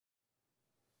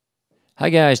Hi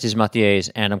guys, this is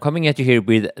Mattias, and I'm coming at you here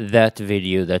with that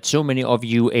video that so many of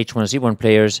you H1Z1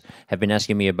 players have been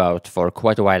asking me about for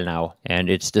quite a while now. And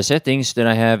it's the settings that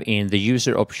I have in the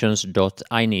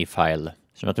Useroptions.ini file.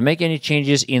 So now to make any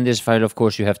changes in this file, of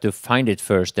course, you have to find it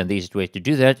first, and the easiest way to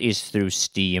do that is through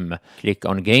Steam. Click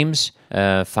on Games,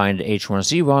 find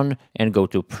H1Z1, and go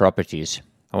to Properties.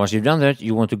 And once you've done that,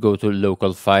 you want to go to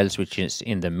Local Files, which is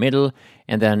in the middle,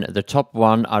 and then the top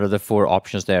one out of the four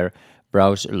options there,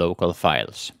 Browse Local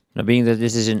Files. Now, being that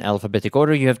this is in alphabetic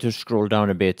order, you have to scroll down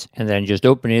a bit and then just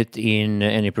open it in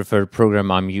any preferred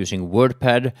program. I'm using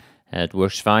WordPad. It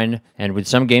works fine. And with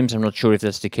some games, I'm not sure if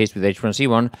that's the case with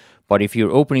H1Z1, but if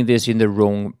you're opening this in the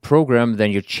wrong program,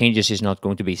 then your changes is not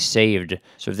going to be saved.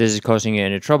 So if this is causing you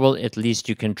any trouble, at least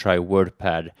you can try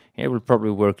WordPad. It will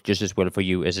probably work just as well for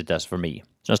you as it does for me.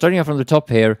 So starting off from the top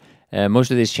here,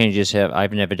 most of these changes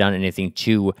I've never done anything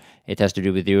to. It has to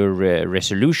do with your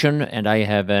resolution, and I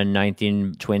have a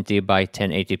 1920 by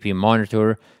 1080p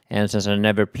monitor, and since I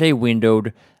never play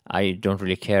windowed, I don't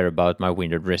really care about my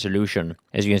windowed resolution.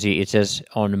 As you can see, it says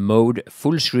on mode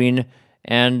full screen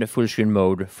and full screen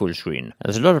mode full screen.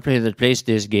 There's a lot of players that plays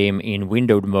this game in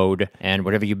windowed mode, and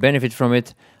whatever you benefit from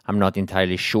it, I'm not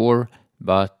entirely sure.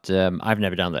 But I've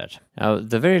never done that. Now,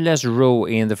 the very last row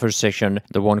in the first section,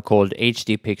 the one called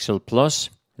HD Pixel Plus,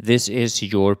 this is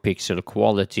your pixel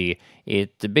quality.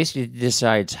 It basically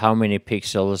decides how many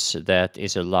pixels that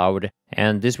is allowed,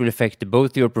 and this will affect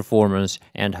both your performance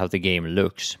and how the game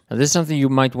looks. Now, this is something you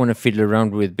might want to fiddle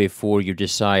around with before you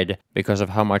decide, because of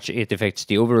how much it affects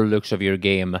the overall looks of your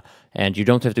game, and you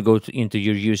don't have to go into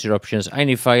your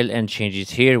Useroptions.ini file and change it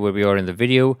here where we are in the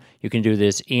video. You can do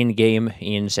this in-game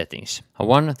in settings.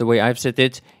 The way I've set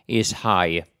it is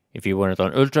high. If you want it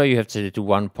on Ultra, you have to set it to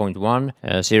 1.1,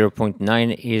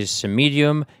 0.9 is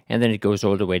medium, and then it goes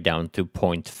all the way down to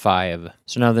 0.5.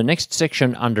 So now the next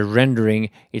section under rendering,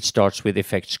 it starts with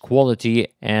effects quality,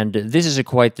 and this is a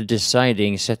quite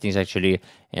deciding settings actually.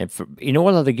 And in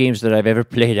all other games that I've ever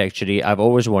played, actually, I've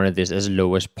always wanted this as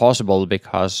low as possible,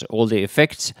 because all the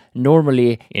effects,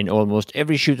 normally in almost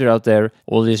every shooter out there,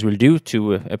 all this will do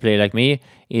to a player like me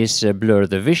is blur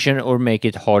the vision or make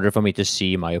it harder for me to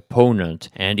see my opponent.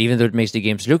 And even though it makes the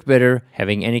games look better,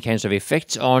 having any kinds of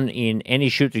effects on in any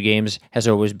shooter games has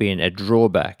always been a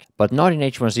drawback. But not in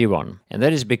H1Z1. And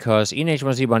that is because in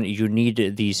H1Z1 you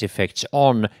need these effects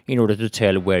on in order to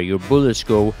tell where your bullets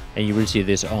go, and you will see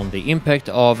this on the impact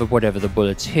of whatever the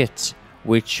bullets hit,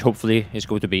 which hopefully is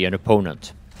going to be an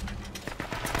opponent.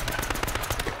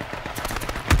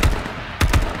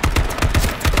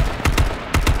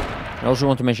 I also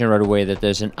want to mention right away that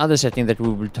there's another setting that we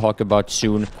will talk about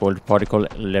soon called particle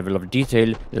level of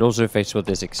detail that also affects what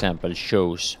this example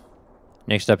shows.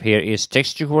 Next up here is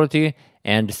texture quality,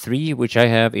 and 3, which I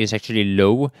have, is actually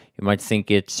low. You might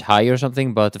think it's high or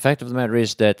something, but the fact of the matter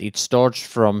is that it starts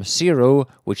from 0,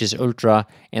 which is ultra,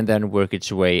 and then work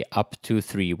its way up to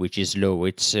 3, which is low.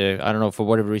 It's, I don't know, for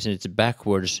whatever reason, it's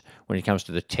backwards when it comes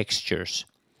to the textures.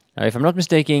 Now, if I'm not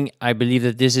mistaken, I believe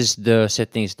that this is the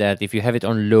settings that if you have it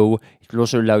on low, it will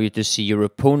also allow you to see your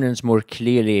opponents more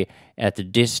clearly at a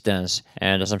distance.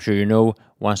 And as I'm sure you know,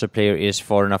 once a player is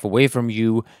far enough away from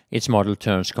you, its model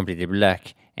turns completely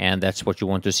black. And that's what you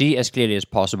want to see as clearly as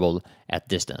possible at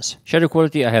distance. Shadow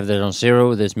quality, I have that on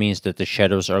 0. This means that the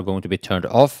shadows are going to be turned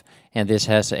off, and this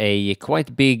has a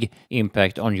quite big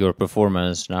impact on your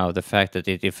performance. Now, the fact that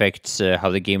it affects how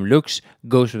the game looks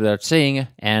goes without saying,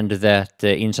 and that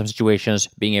in some situations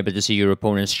being able to see your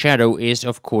opponent's shadow is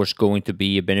of course going to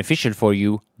be beneficial for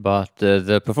you, but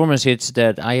the performance hits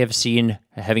that I have seen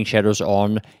having shadows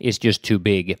on is just too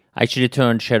big. I actually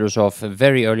turned shadows off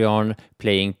very early on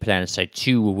playing Planetside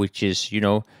 2, which is, you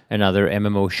know, another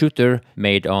MMO shooter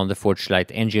made on the Forge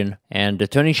Light engine. And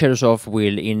turning shadows off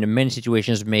will in many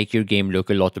situations make your game look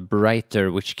a lot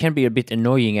brighter, which can be a bit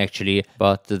annoying actually,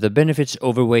 but the benefits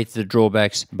overweight the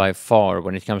drawbacks by far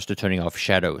when it comes to turning off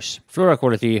shadows. Flora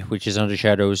quality, which is under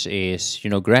shadows, is, you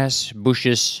know, grass,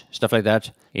 bushes, stuff like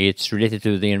that. It's related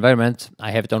to the environment.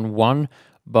 I have it on 1.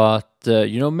 But,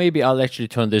 you know, maybe I'll actually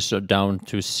turn this down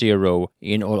to 0.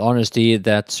 In all honesty,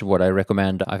 that's what I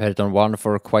recommend. I've had it on 1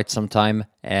 for quite some time,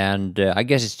 and I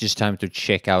guess it's just time to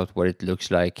check out what it looks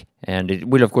like. And it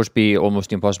will, of course, be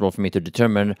almost impossible for me to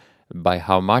determine by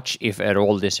how much, if at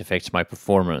all, this affects my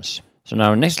performance. So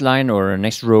now next line or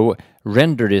next row,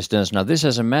 render distance. Now this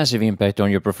has a massive impact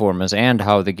on your performance and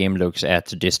how the game looks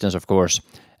at distance, of course.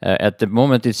 At the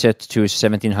moment it's set to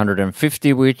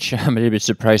 1750, which I'm a little bit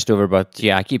surprised over, but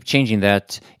yeah, I keep changing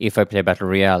that if I play Battle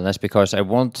Royale. That's because I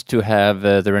want to have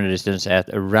the render distance at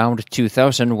around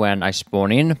 2000 when I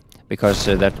spawn in, because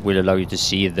that will allow you to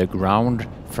see the ground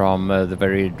from the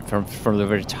very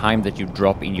time that you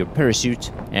drop in your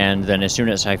parachute. And then as soon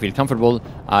as I feel comfortable,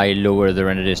 I lower the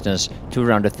render distance to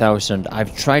around 1000.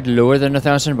 I've tried lower than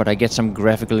 1000, but I get some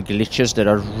graphical glitches that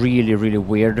are really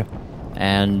weird,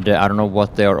 and I don't know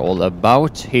what they are all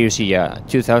about. Here you see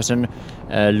 2000,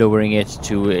 lowering it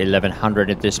to 1100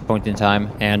 at this point in time.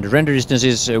 And render distance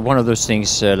is one of those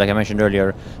things, like I mentioned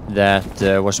earlier, that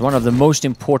was one of the most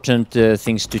important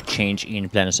things to change in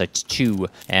Planetside 2,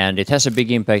 and it has a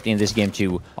big impact in this game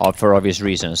too, for obvious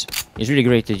reasons. It's really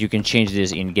great that you can change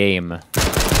this in game.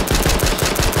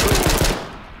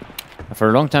 For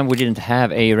a long time we didn't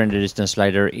have a render distance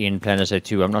slider in Planetside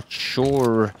 2. I'm not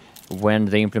sure when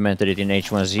they implemented it in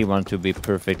H1Z1, to be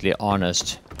perfectly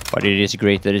honest, but it is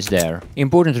great that it's there.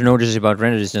 Important to notice about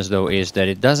render distance though is that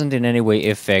it doesn't in any way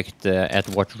affect at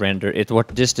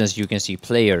what distance you can see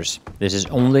players. This is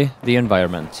only the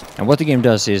environment. And what the game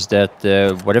does is that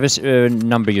whatever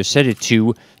number you set it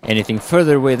to, anything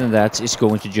further away than that is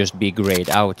going to just be grayed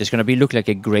out. It's going to look like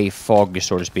a gray fog,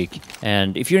 so to speak.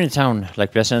 And if you're in a town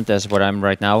like Pleasant, as what I'm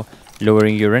right now,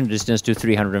 lowering your render distance to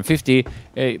 350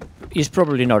 is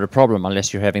probably not a problem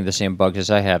unless you're having the same bugs as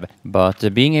I have.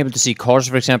 But being able to see cars,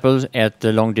 for example, at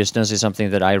the long distance is something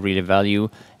that I really value.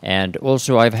 And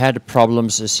also I've had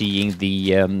problems seeing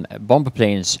the bomb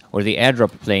planes or the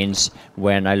airdrop planes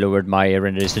when I lowered my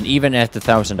render distance, even at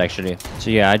 1000 actually. So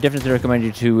yeah, I definitely recommend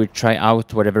you to try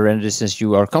out whatever render distance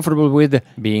you are comfortable with,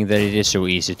 being that it is so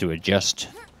easy to adjust.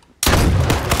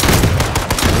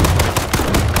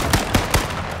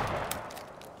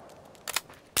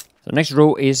 The next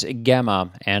row is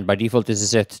gamma, and by default this is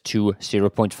set to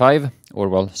 0.5, or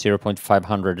well,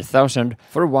 0.500,000.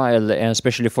 For a while, and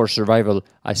especially for survival,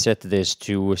 I set this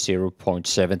to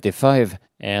 0.75,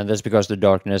 and that's because the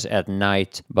darkness at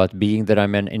night. But being that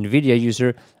I'm an NVIDIA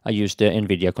user, I use the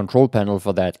NVIDIA control panel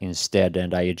for that instead,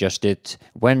 and I adjust it.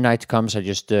 When night comes, I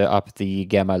just up the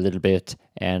gamma a little bit,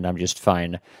 and I'm just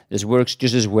fine. This works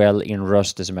just as well in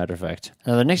Rust, as a matter of fact.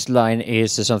 Now the next line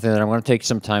is something that I'm going to take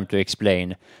some time to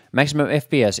explain. Maximum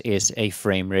FPS is a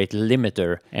frame rate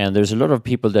limiter, and there's a lot of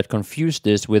people that confuse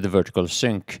this with vertical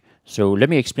sync. So let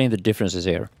me explain the differences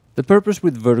here. The purpose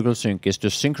with vertical sync is to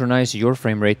synchronize your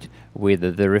frame rate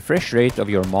with the refresh rate of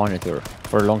your monitor.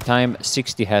 For a long time,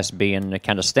 60 has been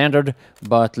kind of standard,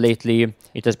 but lately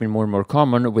it has been more and more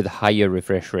common with higher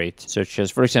refresh rate, such as,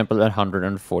 for example,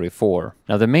 144.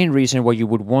 Now, the main reason why you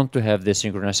would want to have this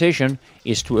synchronization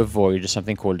is to avoid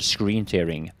something called screen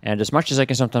tearing. And as much as I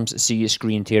can sometimes see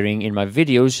screen tearing in my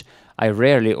videos, I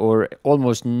rarely or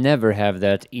almost never have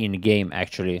that in-game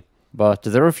actually. But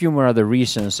there are a few more other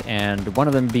reasons, and one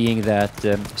of them being that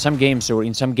some games, or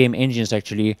in some game engines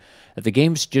actually, the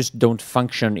games just don't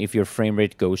function if your frame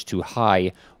rate goes too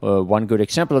high. One good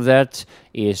example of that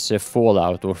is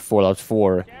Fallout, or Fallout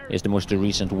 4 is the most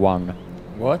recent one.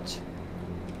 What?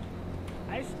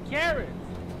 I scare it.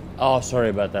 Oh, sorry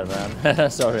about that,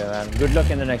 man. Sorry, man. Good luck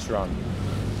in the next round.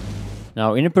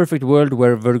 Now, in a perfect world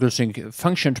where vertical sync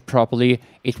functioned properly,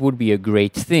 it would be a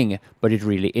great thing, but it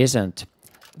really isn't.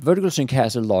 Vertical sync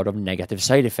has a lot of negative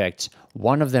side effects,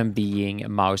 one of them being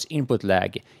mouse input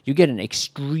lag. You get an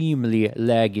extremely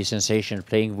laggy sensation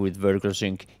playing with vertical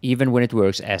sync, even when it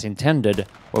works as intended.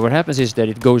 Well, what happens is that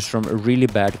it goes from really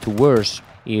bad to worse.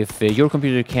 If your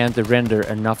computer can't render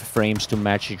enough frames to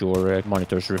match your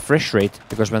monitor's refresh rate,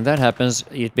 because when that happens,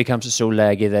 it becomes so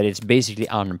laggy that it's basically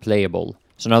unplayable.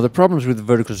 So now the problems with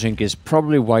vertical sync is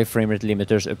probably why frame rate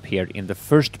limiters appeared in the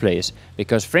first place,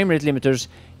 because frame rate limiters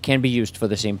can be used for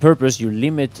the same purpose. You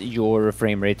limit your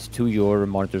frame rate to your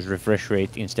monitor's refresh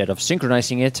rate instead of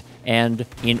synchronizing it, and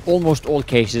in almost all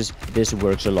cases this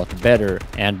works a lot better.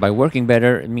 And by working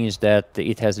better, it means that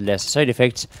it has less side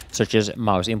effects, such as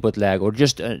mouse input lag or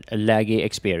just a laggy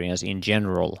experience in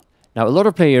general. Now, a lot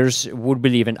of players would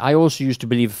believe, and I also used to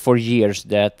believe for years,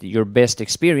 that your best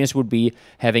experience would be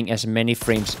having as many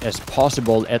frames as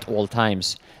possible at all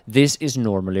times. This is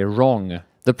normally wrong.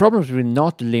 The problem with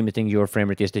not limiting your frame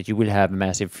rate is that you will have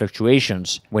massive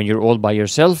fluctuations. When you're all by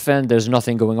yourself and there's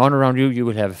nothing going on around you, you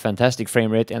will have a fantastic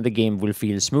frame rate and the game will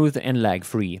feel smooth and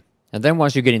lag-free. And then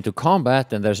once you get into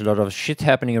combat and there's a lot of shit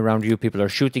happening around you, people are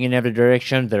shooting in every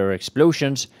direction, there are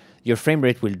explosions, your frame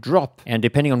rate will drop, and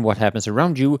depending on what happens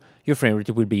around you, your frame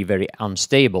rate will be very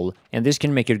unstable, and this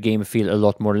can make your game feel a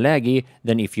lot more laggy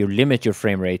than if you limit your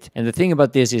frame rate. And the thing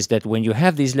about this is that when you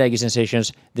have these laggy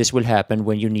sensations, this will happen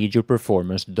when you need your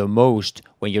performance the most.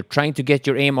 When you're trying to get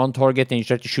your aim on target and you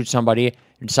try to shoot somebody,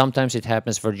 and sometimes it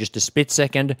happens for just a split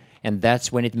second, and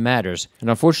that's when it matters. And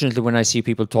unfortunately, when I see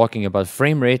people talking about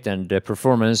frame rate and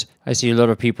performance, I see a lot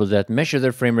of people that measure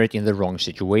their frame rate in the wrong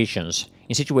situations.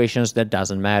 in situations that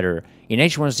doesn't matter. In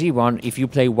H1Z1, if you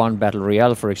play one Battle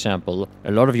Royale, for example,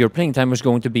 a lot of your playing time is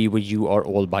going to be where you are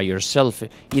all by yourself,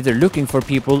 either looking for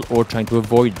people or trying to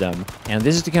avoid them. And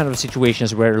this is the kind of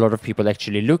situations where a lot of people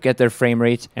actually look at their frame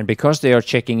rate, and because they are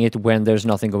checking it when there's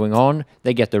nothing going on,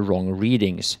 they get the wrong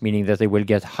readings, meaning that they will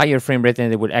get higher frame rate than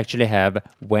they would actually have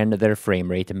when their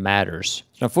frame rate matters.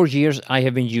 Now, for years, I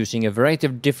have been using a variety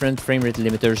of different frame rate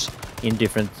limiters in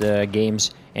different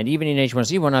games, and even in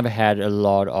H1Z1 I've had a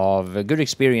lot of good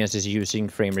experiences using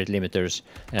frame rate limiters.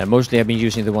 Mostly I've been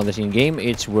using the one that's in-game.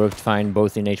 It's worked fine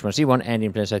both in H1Z1 and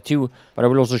in Planetside 2, but I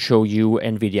will also show you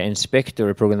NVIDIA Inspector,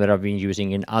 a program that I've been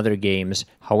using in other games.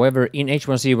 However, in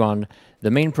H1Z1,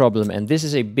 the main problem, and this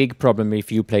is a big problem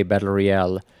if you play Battle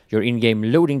Royale, your in-game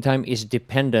loading time is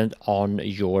dependent on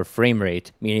your frame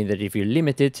rate, meaning that if you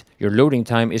limit it, your loading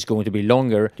time is going to be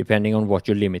longer depending on what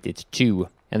you limit it to.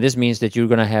 And this means that you're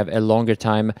going to have a longer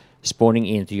time spawning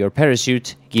into your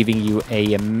parachute, giving you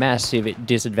a massive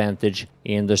disadvantage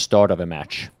in the start of a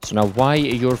match. So now why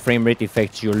your frame rate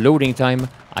affects your loading time,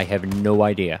 I have no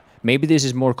idea. Maybe this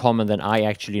is more common than I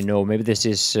actually know. Maybe this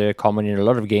is common in a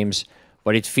lot of games,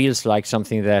 but it feels like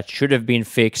something that should have been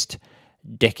fixed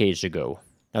decades ago.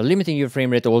 Now, limiting your frame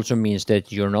rate also means that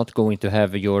you're not going to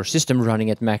have your system running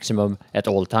at maximum at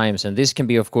all times, and this can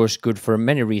be, of course, good for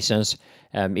many reasons.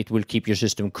 It will keep your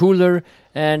system cooler,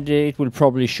 and it will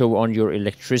probably show on your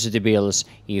electricity bills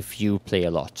if you play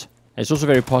a lot. It's also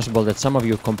very possible that some of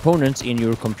your components in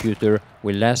your computer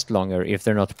will last longer if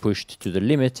they're not pushed to the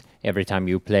limit every time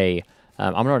you play.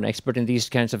 I'm not an expert in these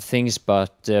kinds of things,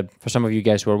 but for some of you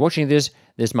guys who are watching this,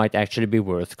 this might actually be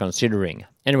worth considering.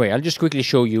 Anyway, I'll just quickly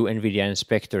show you NVIDIA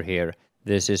Inspector here.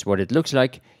 This is what it looks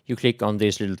like. You click on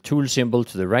this little tool symbol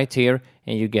to the right here,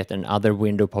 and you get another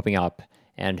window popping up.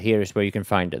 And here is where you can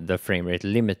find the frame rate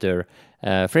limiter.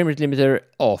 Frame rate limiter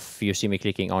off. You see me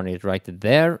clicking on it right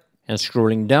there. And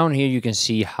scrolling down here, you can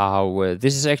see how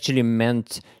this is actually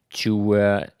meant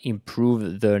to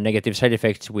improve the negative side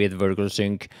effects with vertical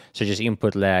sync, such as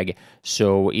input lag.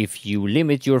 So if you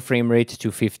limit your frame rate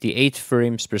to 58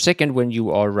 frames per second when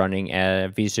you are running a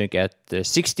VSync at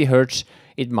 60 Hz,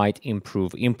 it might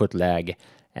improve input lag.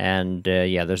 And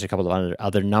yeah, there's a couple of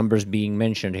other numbers being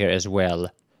mentioned here as well.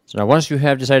 So now once you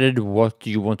have decided what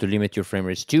you want to limit your frame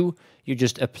rates to, you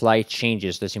just apply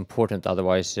changes. That's important,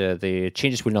 otherwise the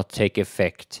changes will not take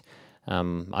effect.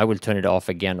 I will turn it off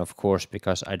again, of course,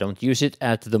 because I don't use it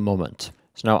at the moment.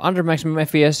 So now under maximum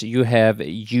FPS, you have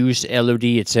use LOD,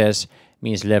 it says,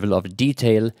 means level of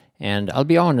detail. And I'll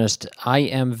be honest, I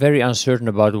am very uncertain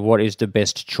about what is the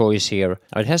best choice here.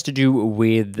 It has to do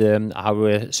with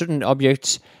how certain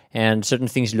objects and certain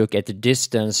things look at the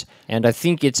distance, and I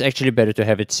think it's actually better to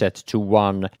have it set to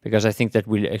 1, because I think that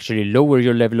will actually lower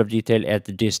your level of detail at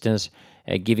the distance,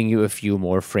 giving you a few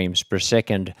more frames per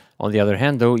second. On the other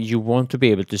hand, though, you want to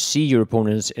be able to see your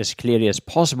opponents as clearly as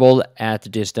possible at the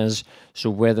distance, so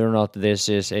whether or not this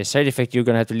is a side effect you're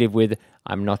going to have to live with,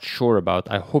 I'm not sure about.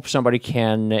 I hope somebody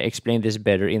can explain this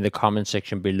better in the comment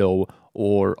section below,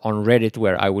 or on Reddit,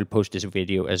 where I will post this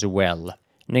video as well.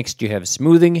 Next, you have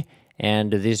smoothing.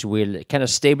 And this will kind of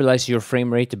stabilize your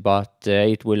frame rate, but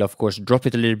it will of course drop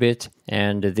it a little bit.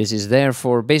 And this is there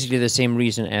for basically the same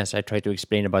reason as I tried to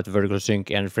explain about vertical sync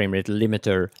and frame rate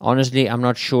limiter. Honestly, I'm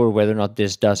not sure whether or not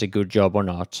this does a good job or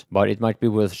not, but it might be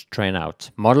worth trying out.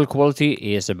 Model quality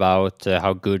is about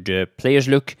how good players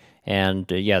look. And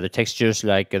yeah, the textures,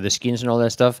 like the skins and all that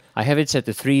stuff. I have it set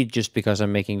to 3 just because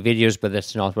I'm making videos, but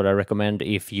that's not what I recommend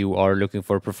if you are looking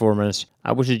for performance.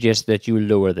 I would suggest that you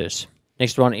lower this.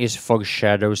 Next one is fog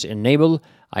shadows enable.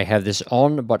 I have this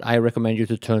on, but I recommend you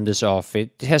to turn this off.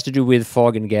 It has to do with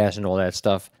fog and gas and all that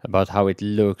stuff, about how it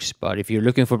looks. But if you're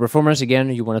looking for performance, again,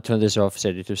 you want to turn this off,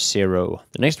 set it to 0.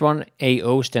 The next one,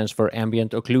 AO, stands for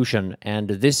ambient occlusion. And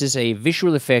this is a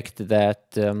visual effect that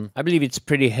I believe it's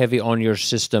pretty heavy on your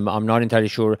system. I'm not entirely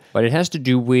sure, but it has to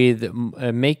do with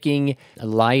making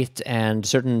light and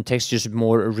certain textures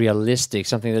more realistic,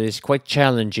 something that is quite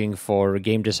challenging for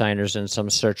game designers and some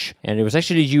such. And it was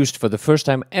actually used for the first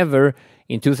time ever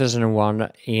in 2001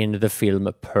 in the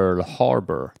film Pearl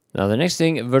Harbor. Now the next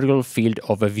thing, vertical field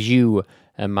of view.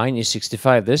 Mine is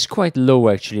 65. That's quite low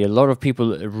actually. A lot of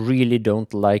people really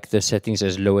don't like the settings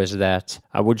as low as that.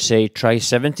 I would say try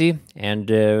 70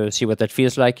 and see what that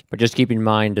feels like. But just keep in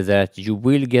mind that you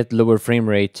will get lower frame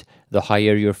rate the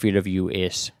higher your field of view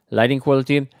is. Lighting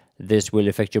quality. This will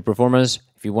affect your performance.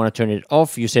 If you want to turn it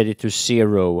off, you set it to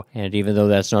 0. And even though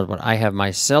that's not what I have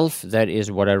myself, that is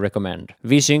what I recommend.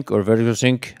 VSync or vertical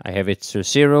sync, I have it to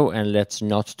 0, and let's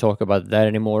not talk about that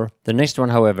anymore. The next one,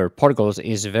 however, particles,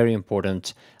 is very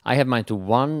important. I have mine to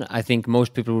 1. I think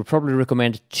most people would probably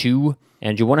recommend 2.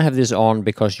 And you want to have this on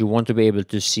because you want to be able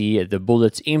to see the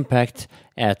bullet's impact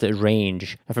at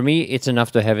range. And for me, it's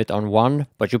enough to have it on 1,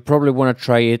 but you probably want to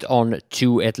try it on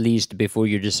 2 at least before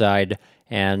you decide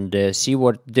and see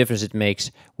what difference it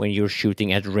makes when you're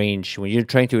shooting at range, when you're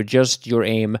trying to adjust your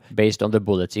aim based on the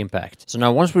bullet's impact. So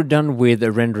now once we're done with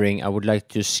the rendering, I would like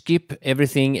to skip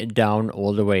everything down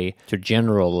all the way to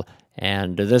general.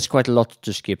 And there's quite a lot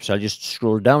to skip, so I'll just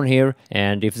scroll down here,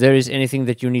 and if there is anything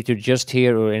that you need to adjust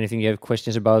here or anything you have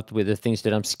questions about with the things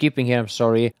that I'm skipping here, I'm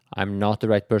sorry, I'm not the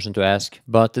right person to ask.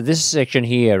 But this section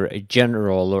here,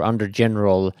 general or under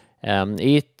general,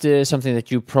 it's something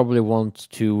that you probably want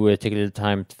to take a little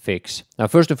time to fix. Now,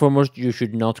 first and foremost, you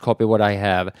should not copy what I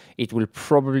have. It will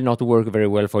probably not work very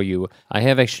well for you. I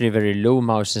have actually very low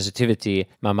mouse sensitivity.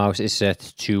 My mouse is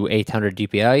set to 800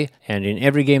 dpi, and in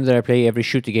every game that I play, every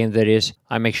shooter game that is,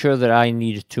 I make sure that I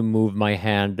need to move my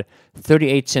hand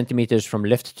 38 centimeters from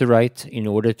left to right in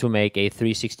order to make a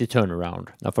 360 turnaround.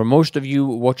 Now, for most of you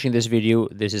watching this video,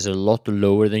 this is a lot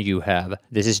lower than you have.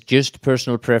 This is just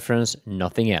personal preference,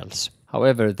 nothing else.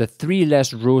 However, the 3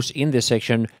 last rows in this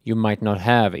section you might not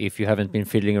have if you haven't been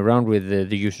fiddling around with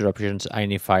the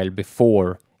Useroptions.ini file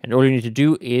before. And all you need to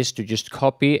do is to just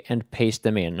copy and paste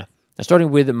them in. Now,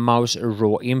 starting with mouse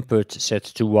raw input set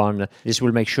to 1, this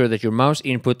will make sure that your mouse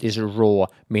input is raw,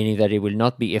 meaning that it will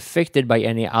not be affected by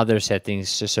any other settings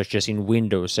such as in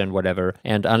Windows and whatever.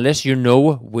 And unless you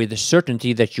know with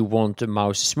certainty that you want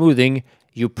mouse smoothing,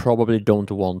 you probably don't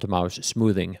want mouse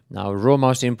smoothing. Now, raw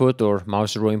mouse input, or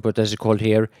mouse raw input as it's called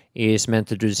here, is meant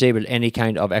to disable any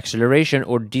kind of acceleration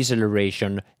or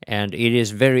deceleration, and it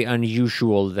is very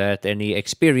unusual that any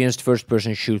experienced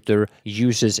first-person shooter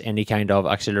uses any kind of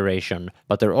acceleration.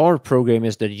 But there are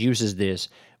programmers that uses this,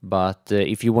 but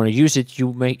if you want to use it, you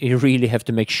really have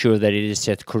to make sure that it is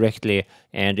set correctly,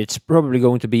 and it's probably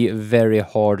going to be very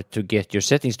hard to get your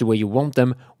settings the way you want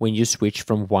them when you switch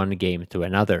from one game to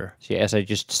another. So as I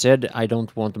just said, I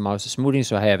don't want the mouse smoothing,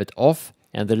 so I have it off.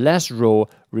 And the last row,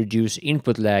 reduce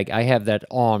input lag, I have that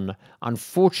on.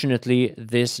 Unfortunately,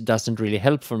 this doesn't really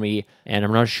help for me, and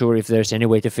I'm not sure if there's any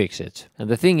way to fix it. And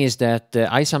the thing is that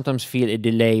I sometimes feel a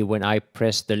delay when I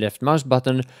press the left mouse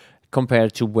button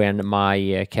compared to when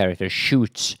my character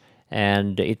shoots.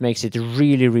 And it makes it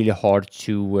really hard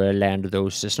to land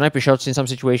those sniper shots in some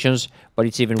situations, but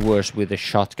it's even worse with the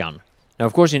shotgun. Now,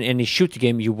 of course, in any shooter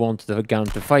game, you want the gun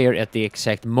to fire at the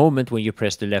exact moment when you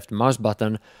press the left mouse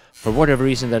button. For whatever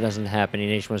reason, that doesn't happen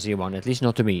in H1Z1, at least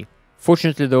not to me.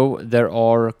 Fortunately, though, there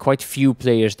are quite few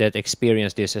players that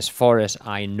experience this as far as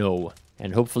I know.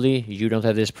 And hopefully, you don't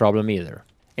have this problem either.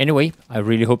 Anyway, I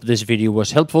really hope this video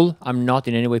was helpful. I'm not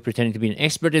in any way pretending to be an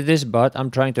expert at this, but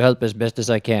I'm trying to help as best as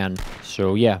I can.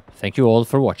 So yeah, thank you all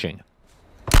for watching.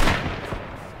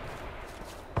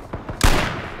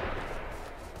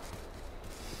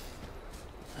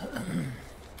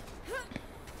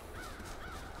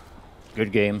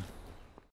 Good game.